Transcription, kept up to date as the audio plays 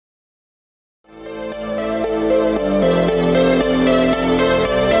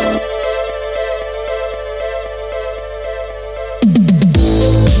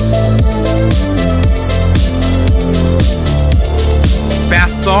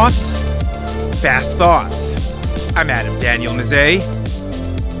thoughts, fast thoughts. I'm Adam Daniel Mazet.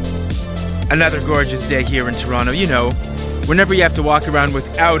 Another gorgeous day here in Toronto. You know, whenever you have to walk around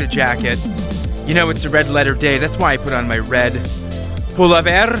without a jacket, you know it's a red letter day. That's why I put on my red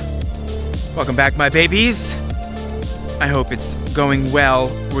pullover. Welcome back, my babies. I hope it's going well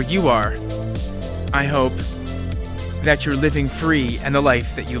where you are. I hope that you're living free and the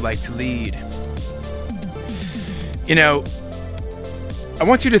life that you like to lead. You know, I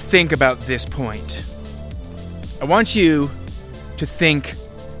want you to think about this point. I want you to think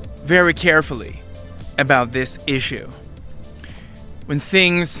very carefully about this issue. When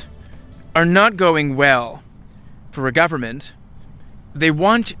things are not going well for a government, they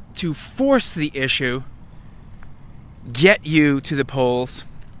want to force the issue, get you to the polls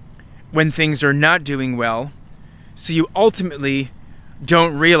when things are not doing well, so you ultimately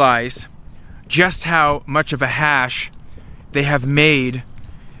don't realize just how much of a hash they have made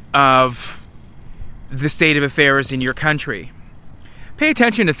of the state of affairs in your country. Pay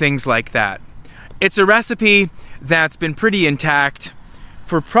attention to things like that. It's a recipe that's been pretty intact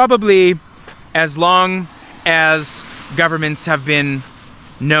for probably as long as governments have been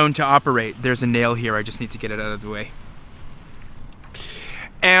known to operate. There's a nail here, I just need to get it out of the way.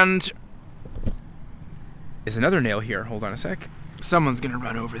 And there's another nail here. Hold on a sec. Someone's going to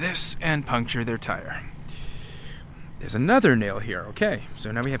run over this and puncture their tire. There's another nail here. Okay,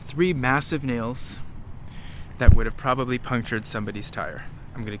 so now we have 3 massive nails that would have probably punctured somebody's tire.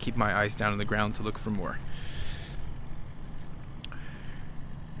 I'm going to keep my eyes down on the ground to look for more.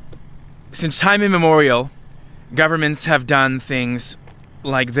 Since time immemorial, governments have done things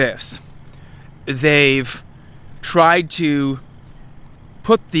like this. They've tried to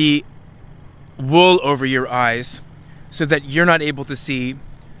put the wool over your eyes so that you're not able to see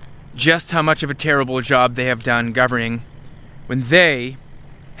just how much of a terrible job they have done governing when they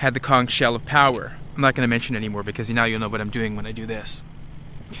had the conch shell of power. I'm not going to mention anymore because now you'll know what I'm doing when I do this.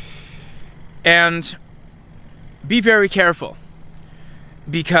 And be very careful,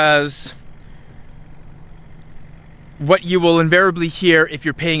 because what you will invariably hear if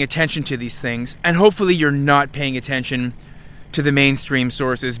you're paying attention to these things, and hopefully you're not paying attention to the mainstream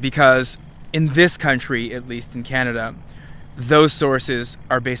sources, because in this country, at least in Canada, those sources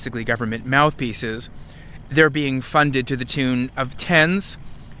are basically government mouthpieces. They're being funded to the tune of tens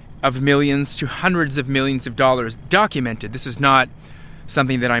of millions to hundreds of millions of dollars, documented. This is not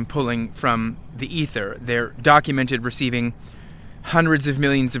something that I'm pulling from the ether. They're documented receiving hundreds of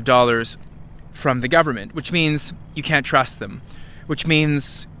millions of dollars from the government, which means you can't trust them, which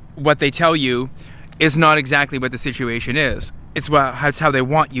means what they tell you is not exactly what the situation is. It's how they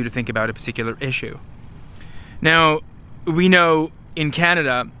want you to think about a particular issue. Now, we know in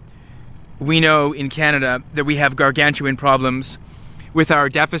Canada that we have gargantuan problems with our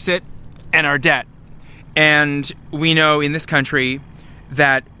deficit and our debt. And we know in this country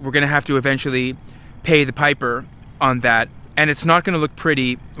that we're going to have to eventually pay the piper on that. And it's not going to look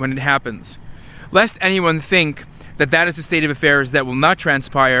pretty when it happens. Lest anyone think that that is a state of affairs that will not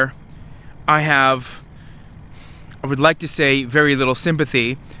transpire, I would like to say very little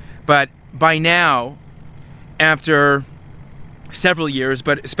sympathy, but by now, after several years,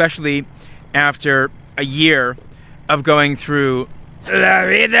 but especially after a year of going through La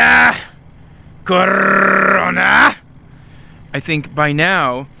Vida Corona, I think by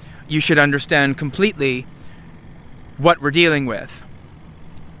now you should understand completely what we're dealing with.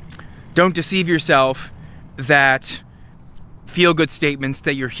 Don't deceive yourself that feel-good statements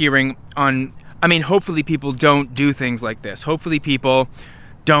that you're hearing on... hopefully people don't do things like this. Hopefully people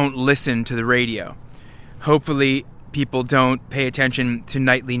don't listen to the radio. Hopefully people don't pay attention to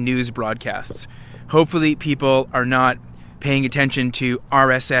nightly news broadcasts. Hopefully people are not paying attention to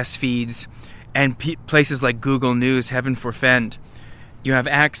RSS feeds and places like Google News, heaven forfend. You have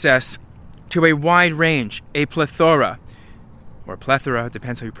access to a wide range, a plethora, or plethora,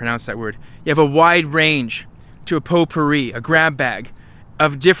 depends how you pronounce that word. You have a wide range to a potpourri, a grab bag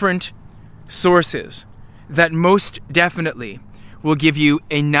of different sources that most definitely will give you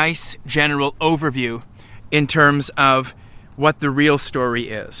a nice general overview in terms of what the real story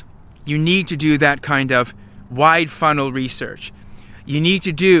is. You need to do that kind of wide funnel research. You need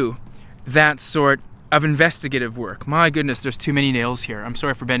to do that sort of investigative work. My goodness, there's too many nails here. I'm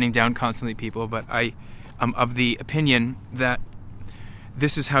sorry for bending down constantly, people, but I am of the opinion that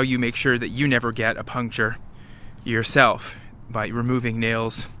this is how you make sure that you never get a puncture yourself, by removing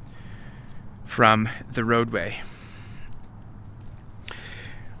nails from the roadway.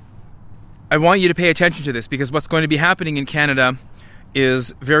 I want you to pay attention to this, because what's going to be happening in Canada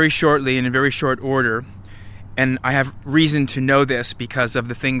is very shortly and in very short order, And I have reason to know this because of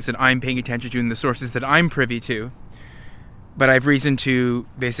the things that I'm paying attention to and the sources that I'm privy to. But I have reason to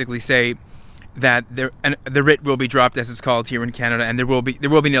basically say that the writ will be dropped, as it's called here in Canada, and there will be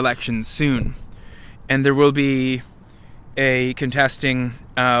an election soon, and there will be a contesting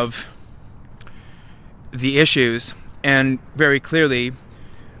of the issues, and very clearly,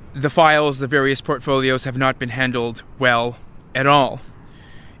 the files, the various portfolios have not been handled well at all,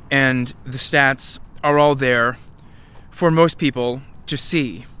 and the stats are all there for most people to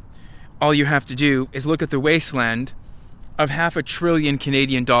see. All you have to do is look at the wasteland of $500 billion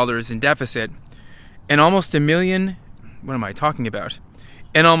Canadian dollars in deficit and almost and almost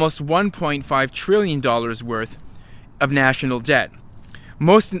 $1.5 trillion worth of national debt.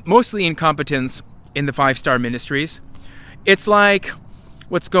 Mostly incompetence in the five-star ministries. It's like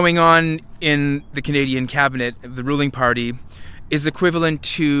what's going on in the Canadian cabinet, the ruling party, is equivalent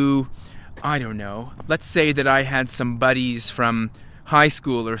to, I don't know, let's say that I had some buddies from high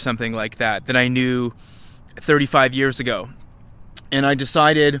school or something like that I knew 35 years ago. And I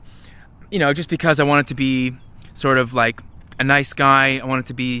decided, just because I wanted to be sort of like a nice guy, I wanted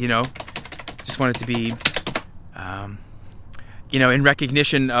to be, in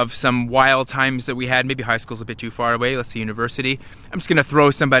recognition of some wild times that we had. Maybe high school's a bit too far away. Let's say university. I'm just going to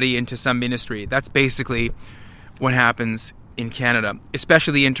throw somebody into some ministry. That's basically what happens in Canada,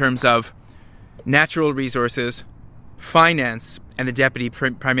 especially in terms of natural resources, finance, and the deputy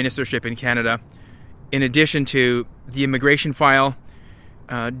prime ministership in Canada, in addition to the immigration file,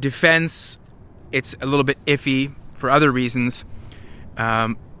 defense. It's a little bit iffy for other reasons,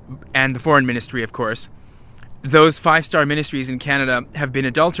 and the foreign ministry, of course. Those five-star ministries in Canada have been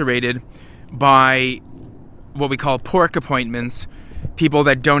adulterated by what we call pork appointments, people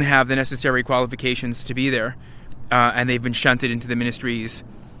that don't have the necessary qualifications to be there, and they've been shunted into the ministries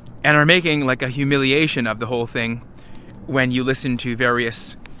and are making like a humiliation of the whole thing when you listen to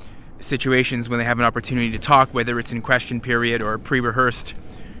various situations when they have an opportunity to talk, whether it's in question period or pre-rehearsed,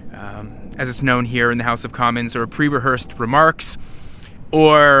 as it's known here in the House of Commons, or pre-rehearsed remarks,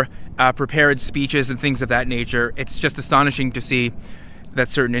 or prepared speeches and things of that nature. It's just astonishing to see that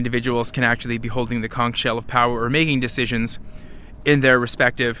certain individuals can actually be holding the conch shell of power or making decisions in their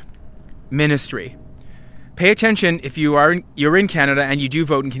respective ministry. Pay attention if you're in Canada and you do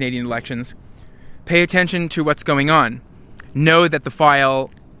vote in Canadian elections. Pay attention to what's going on. Know that the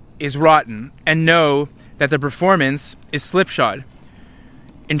file is rotten, and know that the performance is slipshod.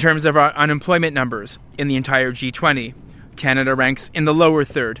 In terms of our unemployment numbers in the entire G20, Canada ranks in the lower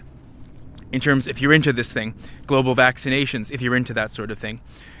third. In terms, if you're into this thing, global vaccinations, if you're into that sort of thing,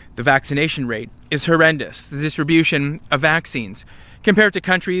 the vaccination rate is horrendous. The distribution of vaccines, compared to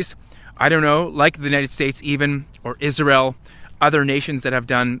countries, I don't know, like the United States even, or Israel, other nations that have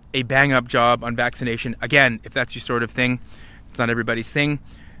done a bang-up job on vaccination. Again, if that's your sort of thing, it's not everybody's thing.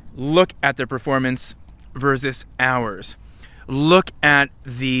 Look at their performance versus ours. Look at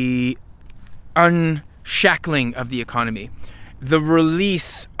the unshackling of the economy, the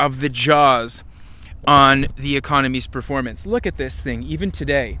release of the jaws on the economy's performance. Look at this thing. Even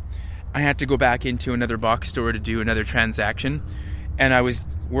today, I had to go back into another box store to do another transaction, and I was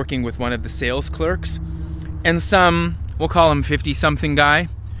working with one of the sales clerks, and some, we'll call him 50-something guy,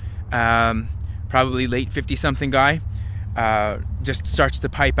 probably late 50-something guy, just starts to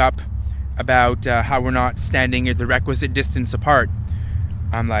pipe up about how we're not standing at the requisite distance apart.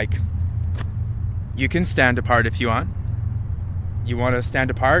 I'm like, you can stand apart if you want. You want to stand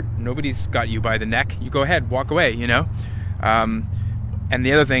apart? Nobody's got you by the neck. You go ahead, walk away, And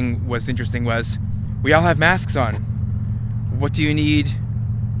the other thing was interesting was, we all have masks on. What do you need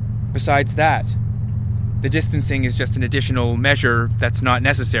besides that? The distancing is just an additional measure that's not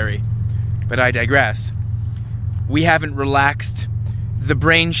necessary. But I digress. We haven't relaxed the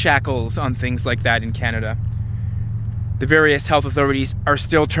brain shackles on things like that in Canada. The various health authorities are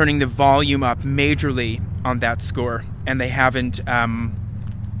still turning the volume up majorly on that score, and they haven't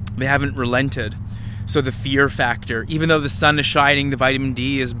relented. So the fear factor, even though the sun is shining, the vitamin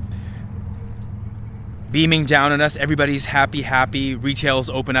D is beaming down on us, everybody's happy, retail's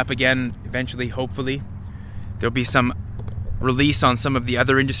open up again, eventually, hopefully. There'll be some release on some of the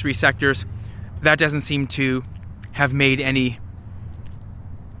other industry sectors. That doesn't seem to have made any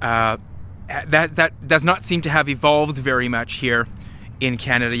that does not seem to have evolved very much here in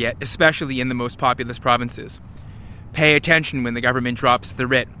Canada yet, especially in the most populous provinces. Pay attention when the government drops the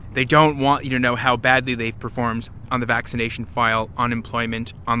writ. They don't want you to know how badly they've performed on the vaccination file, on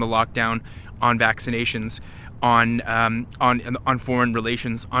employment, on the lockdown, on vaccinations, on foreign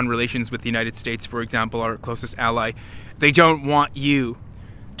relations, on relations with the United States, for example, our closest ally. They don't want you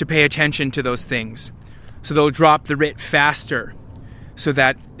to pay attention to those things. So they'll drop the writ faster so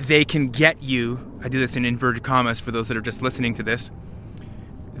that they can get you, I do this in inverted commas for those that are just listening to this,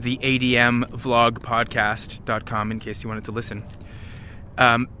 the admvlogpodcast.com in case you wanted to listen.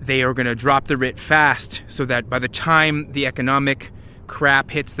 They are going to drop the writ fast so that by the time the economic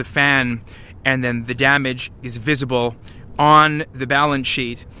crap hits the fan and then the damage is visible on the balance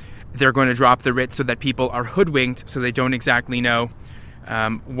sheet, they're going to drop the writ so that people are hoodwinked, so they don't exactly know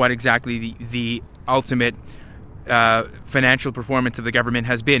what exactly the ultimate financial performance of the government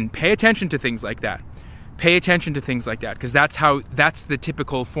has been. Pay attention to things like that. Pay attention to things like that, because that's the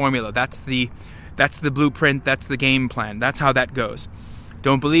typical formula. That's the blueprint. That's the game plan. That's how that goes.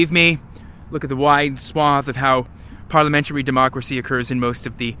 Don't believe me? Look at the wide swath of how parliamentary democracy occurs in most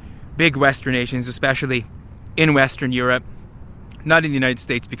of the big Western nations, especially in Western Europe. Not in the United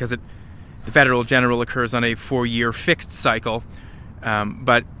States, because the federal general occurs on a 4-year fixed cycle.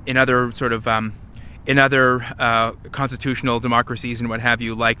 But in other constitutional democracies and what have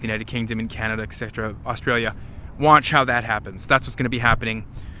you, like the United Kingdom and Canada, etc., Australia, watch how that happens. That's what's going to be happening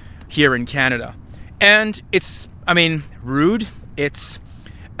here in Canada. And it's, rude. It's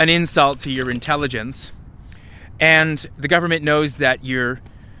an insult to your intelligence. And the government knows that you're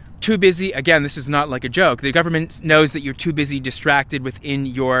too busy. Again, this is not like a joke. The government knows that you're too busy distracted within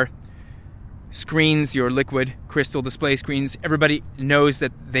your screens, your liquid crystal display screens. Everybody knows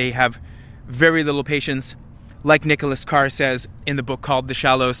that they have very little patience. Like Nicholas Carr says in the book called The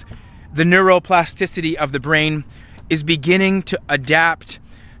Shallows, the neuroplasticity of the brain is beginning to adapt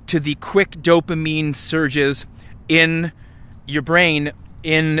to the quick dopamine surges in your brain,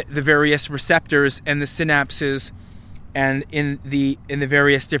 in the various receptors and the synapses, and in the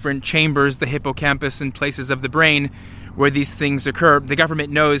various different chambers, the hippocampus and places of the brain where these things occur. The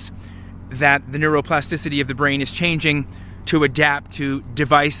government knows that the neuroplasticity of the brain is changing to adapt to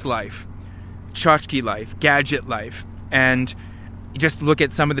device life, tchotchke life, gadget life. And just look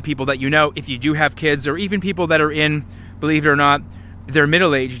at some of the people that you know, if you do have kids, or even people that are in, believe it or not, their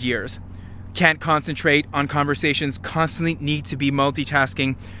middle-aged years, can't concentrate on conversations, constantly need to be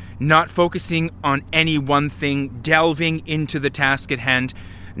multitasking, not focusing on any one thing, delving into the task at hand,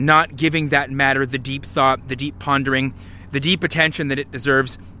 not giving that matter the deep thought, the deep pondering, the deep attention that it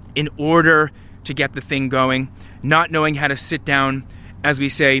deserves in order to get the thing going, not knowing how to sit down, as we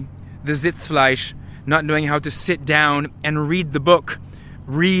say, the Sitzfleisch, not knowing how to sit down and read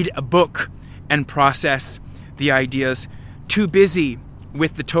a book and process the ideas, too busy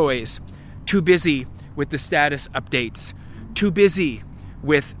with the toys, too busy with the status updates, too busy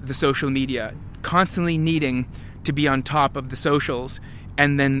with the social media, constantly needing to be on top of the socials,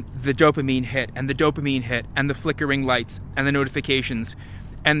 and then the dopamine hit, and the flickering lights, and the notifications.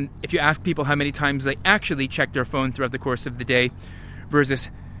 And if you ask people how many times they actually check their phone throughout the course of the day versus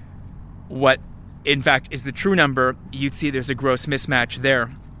what, in fact, is the true number, you'd see there's a gross mismatch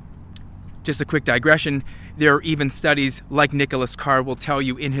there. Just a quick digression, there are even studies, like Nicholas Carr will tell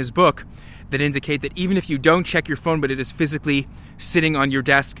you in his book, that indicate that even if you don't check your phone, but it is physically sitting on your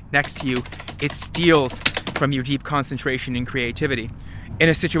desk next to you, it steals from your deep concentration and creativity. In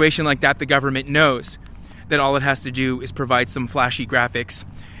a situation like that, the government knows that all it has to do is provide some flashy graphics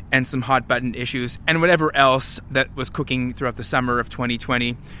and some hot button issues and whatever else that was cooking throughout the summer of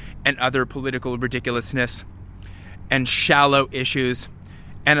 2020 and other political ridiculousness and shallow issues.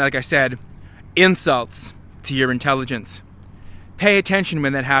 And like I said, insults to your intelligence. Pay attention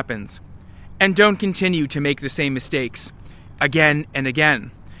when that happens. And don't continue to make the same mistakes again and again.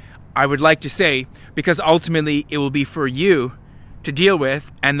 I would like to say, because ultimately it will be for you to deal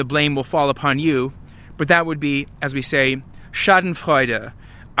with and the blame will fall upon you, but that would be, as we say, Schadenfreude.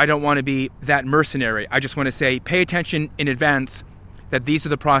 I don't want to be that mercenary. I just want to say, pay attention in advance that these are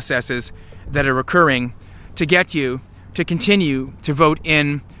the processes that are occurring to get you to continue to vote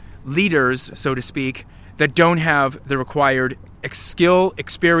in leaders, so to speak, that don't have the required skill,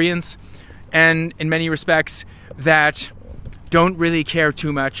 experience, and in many respects that don't really care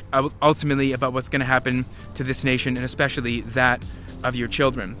too much ultimately about what's going to happen to this nation, and especially that of your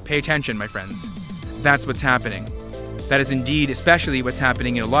children. Pay attention, my friends. That's what's happening. That is indeed especially what's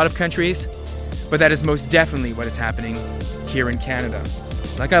happening in a lot of countries, but that is most definitely what is happening here in Canada.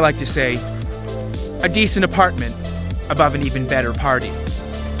 Like I like to say, a decent apartment above an even better party.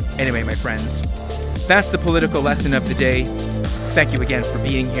 Anyway, my friends, that's the political lesson of the day. Thank you again for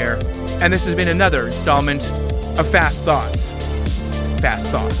being here. And this has been another installment of Fast Thoughts. Fast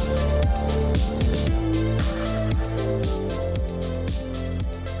Thoughts.